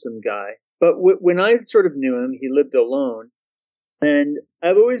very handsome guy. But when I sort of knew him, he lived alone, and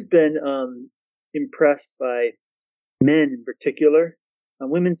I've always been impressed by men in particular.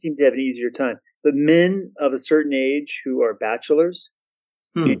 Women seem to have an easier time. But men of a certain age who are bachelors,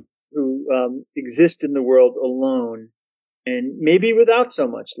 who exist in the world alone and maybe without so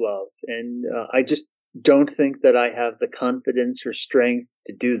much love. And I just don't think that I have the confidence or strength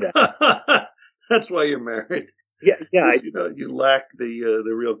to do that. That's why you're married. Yeah. You lack the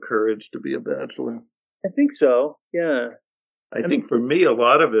real courage to be a bachelor. I think so. Yeah. I think for me, a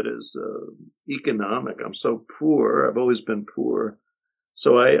lot of it is economic. I'm so poor. I've always been poor.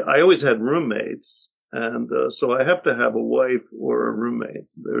 So I always had roommates. And so I have to have a wife or a roommate.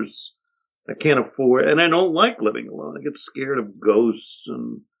 I can't afford, and I don't like living alone. I get scared of ghosts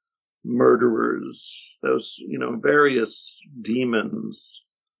and murderers, those, various demons.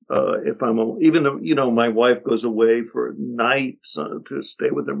 If even though, my wife goes away for a night to stay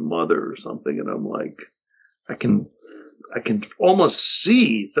with her mother or something, and I'm like, I can almost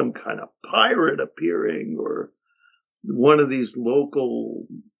see some kind of pirate appearing, or one of these local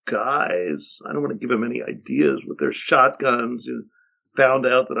guys. I don't want to give them any ideas with their shotguns. And found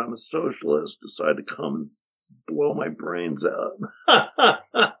out that I'm a socialist, decided to come and blow my brains out.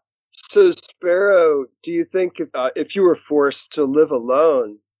 So, Sparrow, do you think if you were forced to live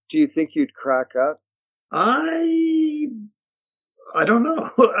alone, do you think you'd crack up? I don't know.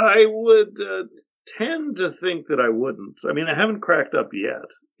 I would tend to think that I wouldn't. I mean, I haven't cracked up yet,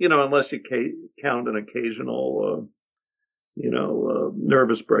 unless you count an occasional,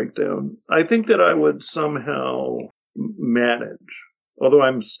 nervous breakdown. I think that I would somehow manage, although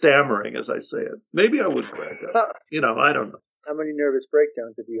I'm stammering as I say it. Maybe I would crack up. I don't know. How many nervous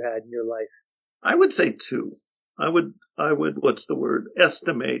breakdowns have you had in your life? I would say 2. I would, what's the word?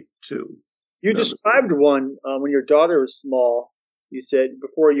 Estimate 2. You described one when your daughter was small. You said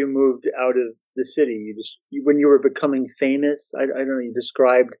before you moved out of the city, when you were becoming famous, I don't know, you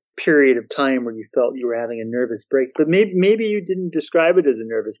described a period of time where you felt you were having a nervous break. But maybe you didn't describe it as a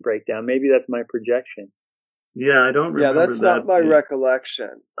nervous breakdown. Maybe that's my projection. Yeah, I don't remember. Yeah, that's not my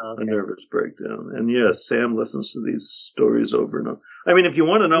recollection. A nervous breakdown. And yes, Sam listens to these stories over and over. I mean, if you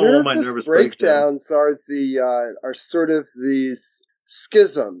want to know all my nervous breakdowns are sort of these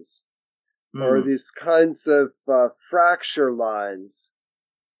schisms, or these kinds of fracture lines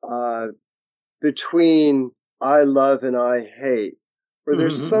between I love and I hate, where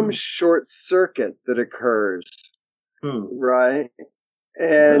there's some short circuit that occurs, right?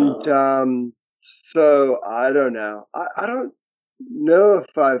 And so I don't know. I don't know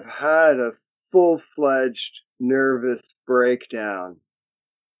if I've had a full-fledged nervous breakdown.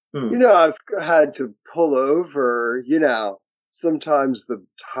 I've had to pull over, sometimes the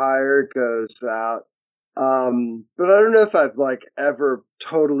tire goes out. But I don't know if I've ever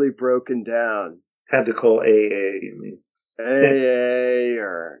totally broken down. Had to call AA, you mean? AA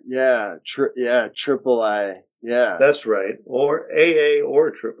or AAA. Yeah. That's right. Or AA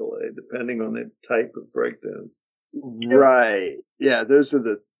or AAA, depending on the type of breakdown. Right. Yeah, those are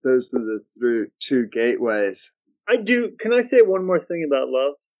the two gateways. Can I say one more thing about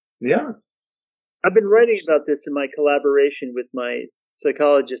love? Yeah. I've been writing about this in my collaboration with my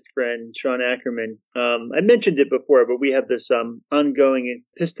psychologist friend, Sean Ackerman. I mentioned it before, but we have this ongoing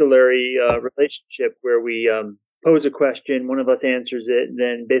epistolary relationship where we pose a question, one of us answers it, and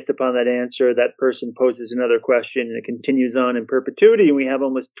then based upon that answer, that person poses another question, and it continues on in perpetuity, and we have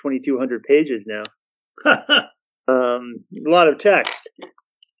almost 2,200 pages now. A lot of text.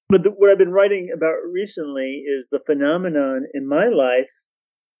 But what I've been writing about recently is the phenomenon in my life,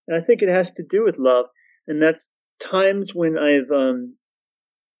 and I think it has to do with love, and that's times when I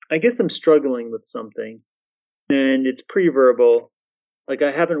guess I'm struggling with something, and it's pre-verbal, like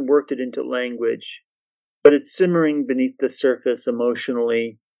I haven't worked it into language, but it's simmering beneath the surface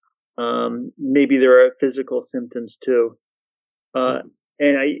emotionally. Maybe there are physical symptoms too. And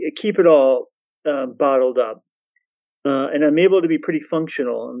I keep it all bottled up. And I'm able to be pretty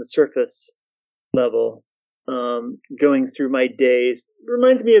functional on the surface level, going through my days. It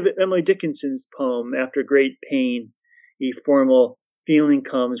reminds me of Emily Dickinson's poem, After Great Pain, a formal feeling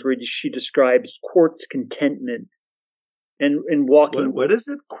comes, where she describes quartz contentment. And walking. What is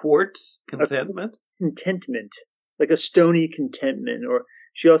it? Quartz contentment? Contentment. Like a stony contentment. Or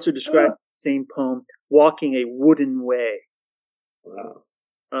she also described the same poem, walking a wooden way. Wow.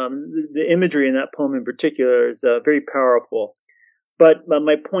 The imagery in that poem in particular is very powerful. But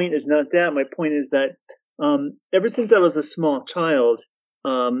my point is not that. My point is that ever since I was a small child,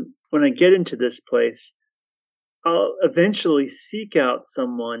 when I get into this place, I'll eventually seek out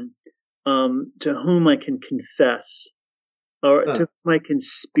someone to whom I can confess. Or to whom I can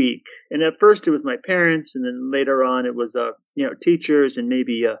speak. And at first it was my parents, and then later on it was teachers, and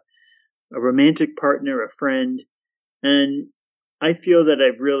maybe a romantic partner, a friend. And I feel that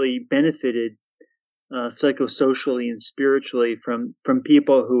I've really benefited psychosocially and spiritually from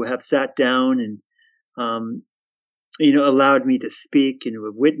people who have sat down and allowed me to speak and who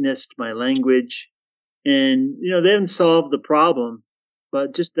have witnessed my language. And they haven't solved the problem,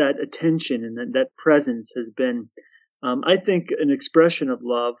 but just that attention and that presence has been, I think, an expression of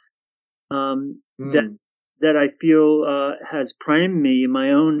love that I feel has primed me in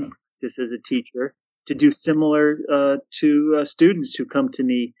my own practice as a teacher to do similar to students who come to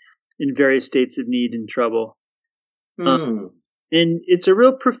me in various states of need and trouble. And it's a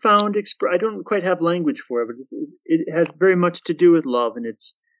real profound I don't quite have language for it, but it has very much to do with love, and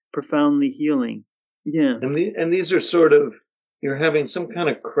it's profoundly healing. Yeah. And these are sort of, you're having some kind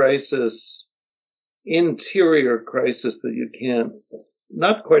of crisis, interior crisis that you can't,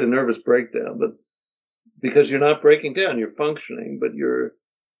 not quite a nervous breakdown, but because you're not breaking down, you're functioning, but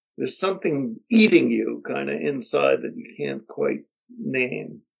there's something eating you kind of inside that you can't quite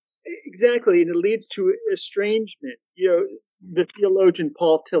name. Exactly, and it leads to estrangement. The theologian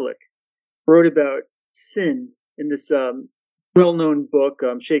Paul Tillich wrote about sin in this well-known book,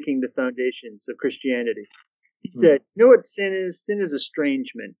 Shaking the Foundations of Christianity. He said, you know what sin is? Sin is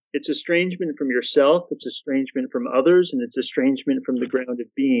estrangement. It's estrangement from yourself, it's estrangement from others, and it's estrangement from the ground of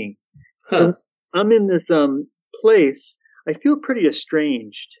being. So I'm in this place, I feel pretty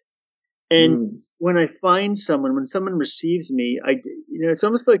estranged. And when I find someone, when someone receives me, it's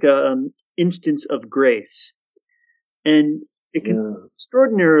almost like a instance of grace. And it can be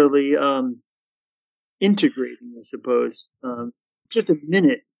extraordinarily integrating, I suppose. Just a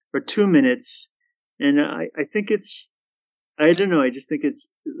minute or 2 minutes. And I think I don't know, I just think it's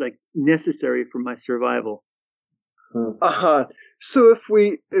like necessary for my survival. So if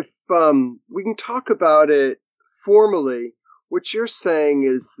we can talk about it formally, what you're saying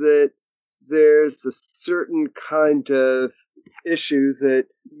is that there's a certain kind of issue that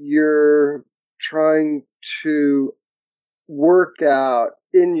you're trying to work out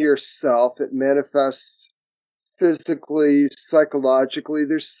in yourself. It manifests physically, psychologically.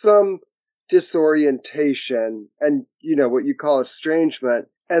 There's some disorientation and, what you call estrangement.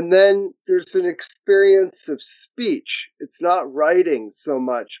 And then there's an experience of speech. It's not writing so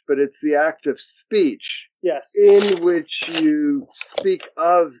much, but it's the act of speech. Yes. In which you speak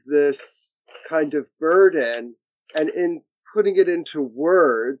of this kind of burden, and in putting it into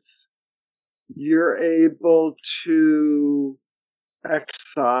words, you're able to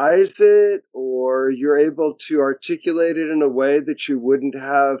excise it, or you're able to articulate it in a way that you wouldn't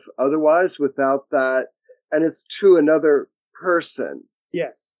have otherwise without that, and it's to another person.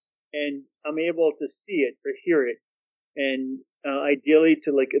 Yes, and I'm able to see it or hear it, and ideally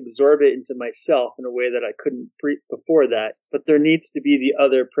to absorb it into myself in a way that I couldn't before that. But there needs to be the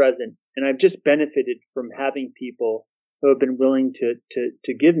other present, and I've just benefited from having people who have been willing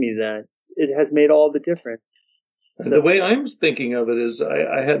to give me that. It has made all the difference. So, the way I'm thinking of it is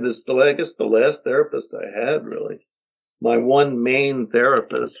I had the last therapist I had, really, my one main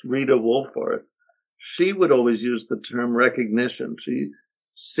therapist, Rita Wolfart, she would always use the term recognition. She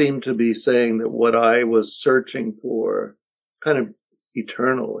seemed to be saying that what I was searching for kind of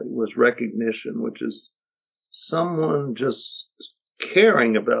eternally was recognition, which is someone just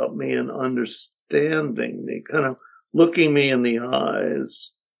caring about me and understanding me, kind of looking me in the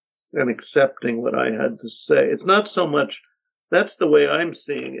eyes and accepting what I had to say. It's not so much, that's the way I'm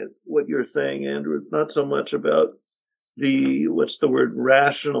seeing it, what you're saying, Andrew. It's not so much about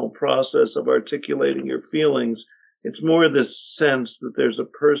rational process of articulating your feelings. It's more this sense that there's a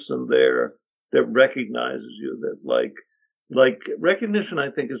person there that recognizes you, that like recognition, I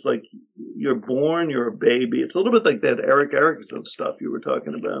think, is like you're born, you're a baby. It's a little bit like that Erik Erikson stuff you were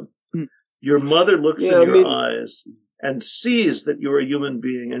talking about. Your mother looks in your eyes and sees that you're a human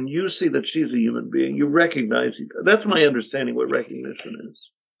being, and you see that she's a human being. You recognize each other. That's my understanding what recognition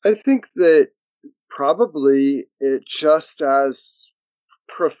is. I think that probably it just as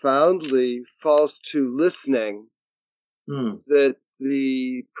profoundly falls to listening, that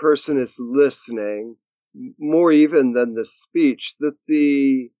the person is listening more even than the speech, that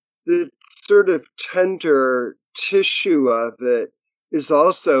the sort of tender tissue of it is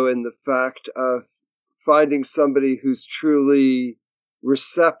also in the fact of finding somebody who's truly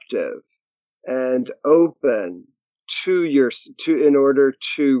receptive and open in order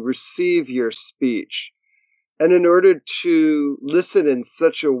to receive your speech, and in order to listen in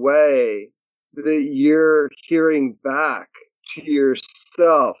such a way that you're hearing back to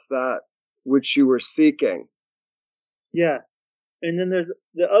yourself that which you were seeking. Yeah. And then there's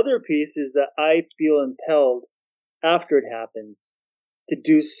the other piece is that I feel impelled after it happens to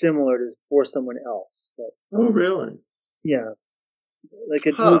do similar for someone else. Oh, really? Yeah. Like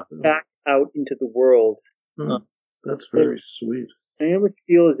it moves back out into the world. That's very sweet. I almost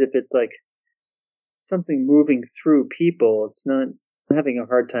feel as if it's like something moving through people. It's not, I'm having a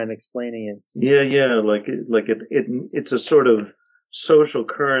hard time explaining it. Yeah. It's a sort of social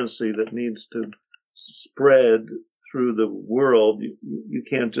currency that needs to spread through the world. You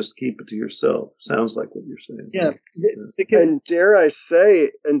can't just keep it to yourself. Sounds like what you're saying. Yeah. And dare I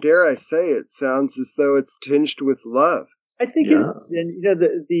say, it sounds as though it's tinged with love. I think it is. And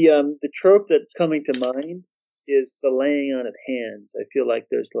the trope that's coming to mind is the laying on of hands. I feel like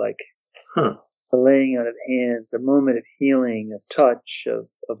there's the laying on of hands, a moment of healing, of touch, of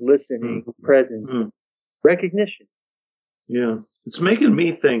listening, presence, recognition. Yeah. It's making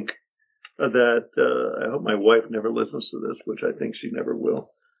me think that I hope my wife never listens to this, which I think she never will.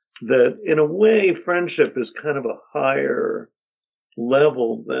 that in a way, friendship is kind of a higher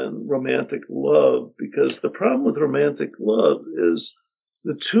level than romantic love, because the problem with romantic love is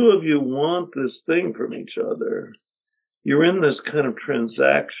the two of you want this thing from each other. You're in this kind of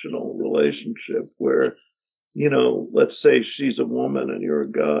transactional relationship where, let's say she's a woman and you're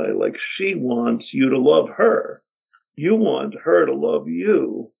a guy, like she wants you to love her. You want her to love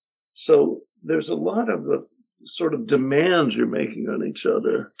you. So there's a lot of the sort of demands you're making on each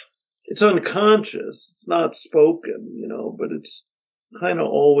other. It's unconscious. It's not spoken, but it's kind of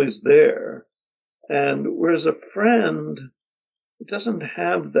always there. And whereas a friend, it doesn't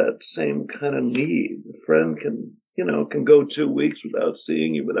have that same kind of need. A friend can go 2 weeks without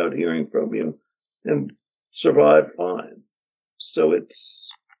seeing you, without hearing from you, and survive fine. So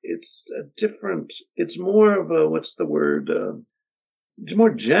it's more of a, what's the word? It's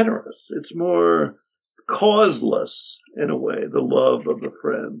more generous. It's more causeless in a way, the love of a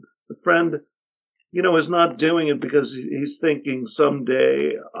friend. The friend, is not doing it because he's thinking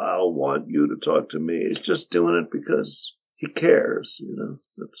someday I'll want you to talk to me. He's just doing it because he cares,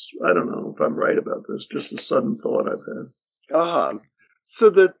 I don't know if I'm right about this, just a sudden thought I've had. So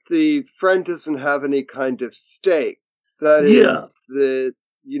that the friend doesn't have any kind of stake. That is that,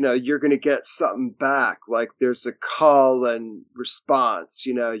 you're going to get something back. Like there's a call and response,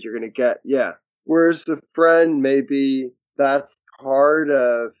 you're going to get, Whereas the friend, maybe that's part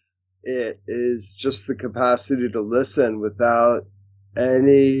of it, is just the capacity to listen without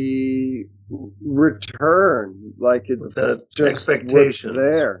any return. Like it's just expectation what's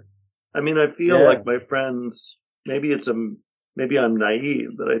there. I mean, I feel like my friends, maybe I'm naive,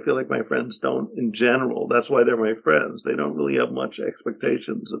 but I feel like my friends don't, in general, that's why they're my friends. They don't really have much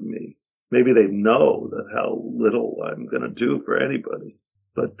expectations of me. Maybe they know that how little I'm going to do for anybody.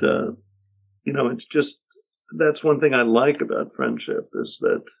 But, it's just, that's one thing I like about friendship, is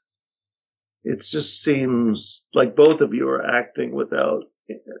that it just seems like both of you are acting without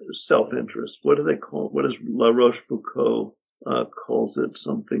self-interest. What do they call it? What does La Rochefoucauld calls it?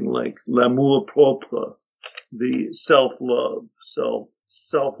 Something like l'amour propre, the self-love,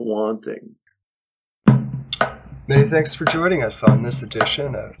 self-wanting. Many thanks for joining us on this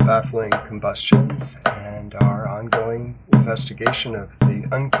edition of Baffling Combustions and our ongoing investigation of the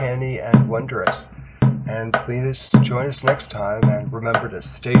uncanny and wondrous. And please join us next time, and remember to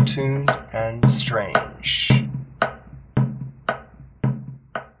stay tuned and strange.